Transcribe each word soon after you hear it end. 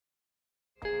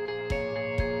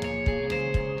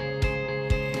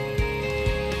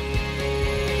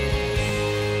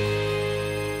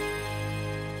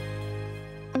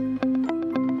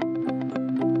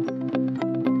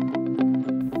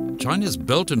China's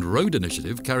Belt and Road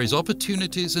Initiative carries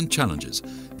opportunities and challenges.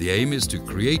 The aim is to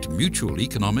create mutual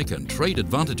economic and trade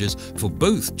advantages for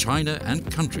both China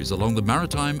and countries along the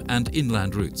maritime and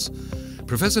inland routes.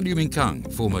 Professor Liu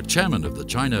Mingkang, former chairman of the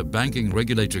China Banking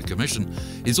Regulatory Commission,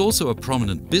 is also a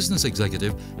prominent business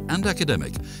executive and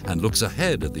academic and looks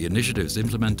ahead at the initiative's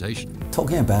implementation.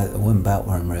 Talking about One Belt,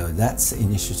 One Road, that's an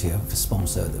initiative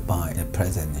sponsored by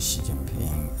President Xi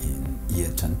Jinping in year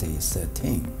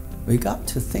 2013. We got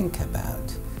to think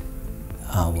about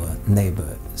our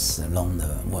neighbors along the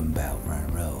One Belt,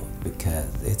 One Road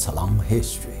because it's a long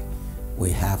history. We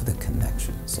have the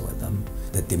connections with them.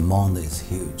 The demand is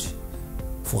huge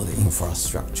for the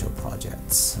infrastructure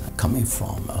projects coming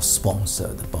from or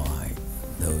sponsored by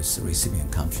those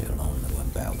recipient countries along the One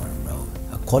Belt, One Road.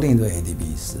 According to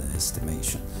ADB's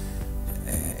estimation,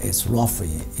 it's roughly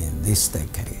in this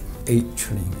decade $8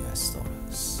 trillion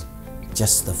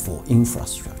just for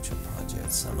infrastructure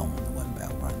projects along the One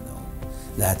Belt, One Road.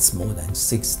 That's more than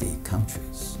 60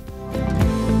 countries.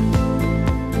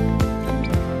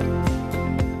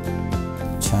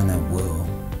 China will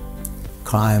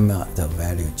climb up the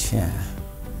value chain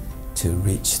to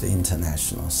reach the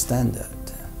international standard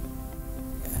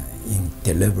in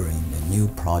delivering the new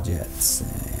projects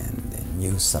and the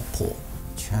new support.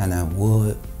 China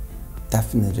will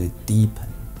definitely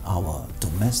deepen our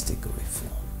domestic reform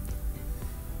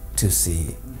to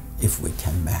see if we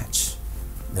can match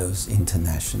those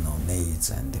international needs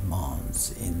and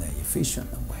demands in an efficient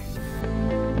way.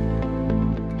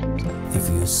 If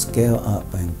you scale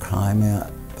up and climb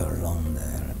up along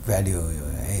the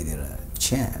value-added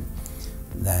chain,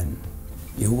 then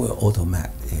you will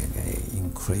automatically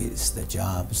increase the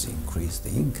jobs, increase the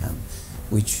income,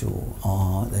 which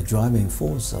are the driving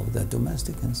force of the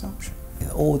domestic consumption.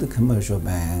 All the commercial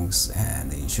banks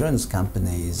and insurance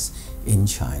companies in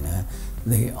China,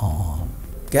 they are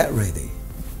get ready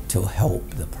to help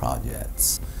the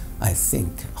projects. I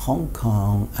think Hong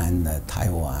Kong and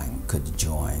Taiwan could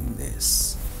join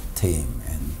this team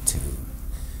and to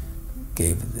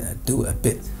do a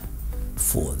bit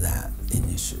for that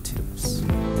initiatives.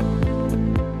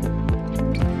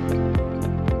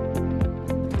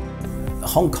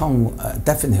 Hong Kong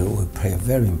definitely will play a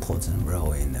very important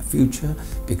role in the future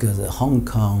because Hong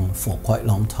Kong for quite a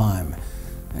long time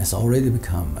has already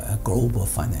become a global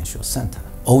financial center.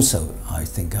 Also, I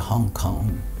think Hong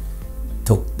Kong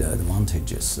took the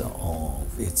advantages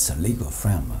of its legal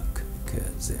framework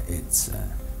because it's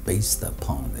based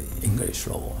upon the English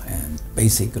law and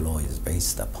basic law is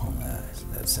based upon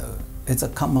so it's a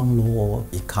common law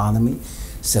economy,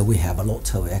 so we have a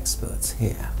lot of experts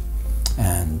here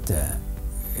and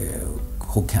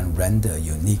who can render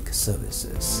unique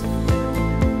services.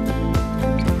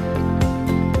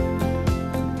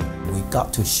 We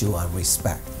got to show our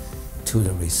respect to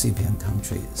the recipient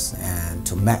countries and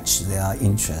to match their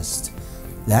interest.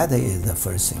 That is the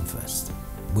first thing first.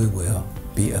 We will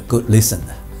be a good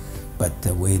listener, but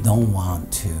we don't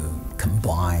want to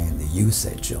combine the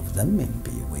usage of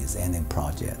renminbi with any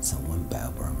projects on One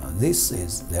Belt, One Road.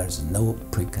 There's no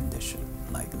precondition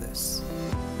like this.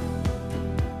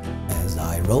 As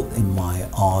I wrote in my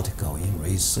article in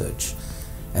research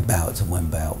about One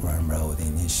Belt, One Road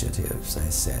initiatives, I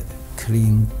said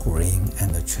clean, green,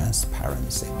 and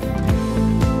transparency.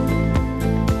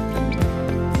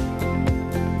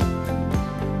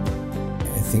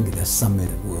 I think the summit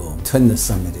will turn the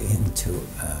summit into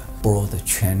a broader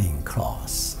training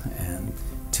class and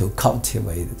to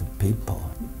cultivate the people,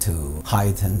 to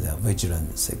heighten their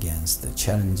vigilance against the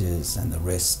challenges and the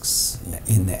risks.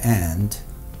 In the end,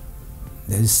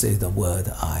 this is the word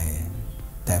I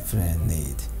definitely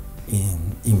need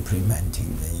in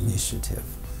implementing the initiative.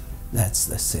 That's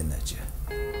the synergy.